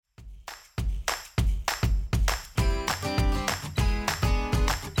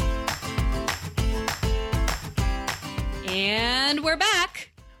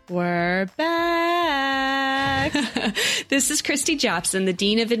We're back. This is Christy Jopson, the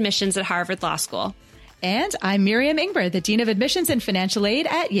Dean of Admissions at Harvard Law School. And I'm Miriam Ingber, the Dean of Admissions and Financial Aid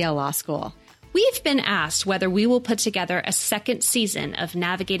at Yale Law School. We've been asked whether we will put together a second season of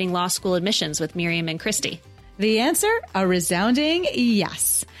Navigating Law School Admissions with Miriam and Christy. The answer, a resounding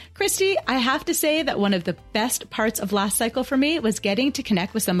yes. Christy, I have to say that one of the best parts of last cycle for me was getting to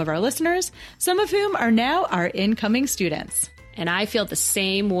connect with some of our listeners, some of whom are now our incoming students. And I feel the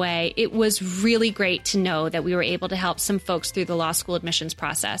same way. It was really great to know that we were able to help some folks through the law school admissions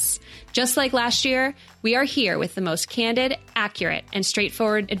process. Just like last year, we are here with the most candid, accurate, and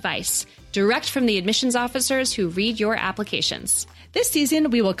straightforward advice, direct from the admissions officers who read your applications. This season,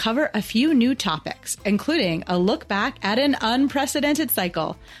 we will cover a few new topics, including a look back at an unprecedented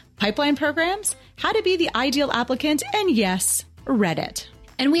cycle, pipeline programs, how to be the ideal applicant, and yes, Reddit.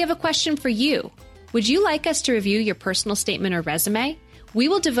 And we have a question for you. Would you like us to review your personal statement or resume? We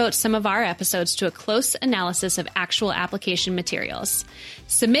will devote some of our episodes to a close analysis of actual application materials.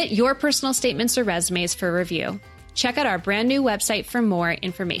 Submit your personal statements or resumes for review. Check out our brand new website for more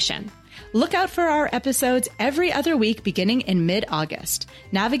information. Look out for our episodes every other week beginning in mid-August.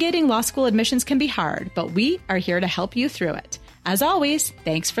 Navigating law school admissions can be hard, but we are here to help you through it. As always,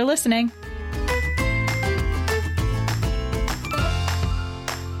 thanks for listening.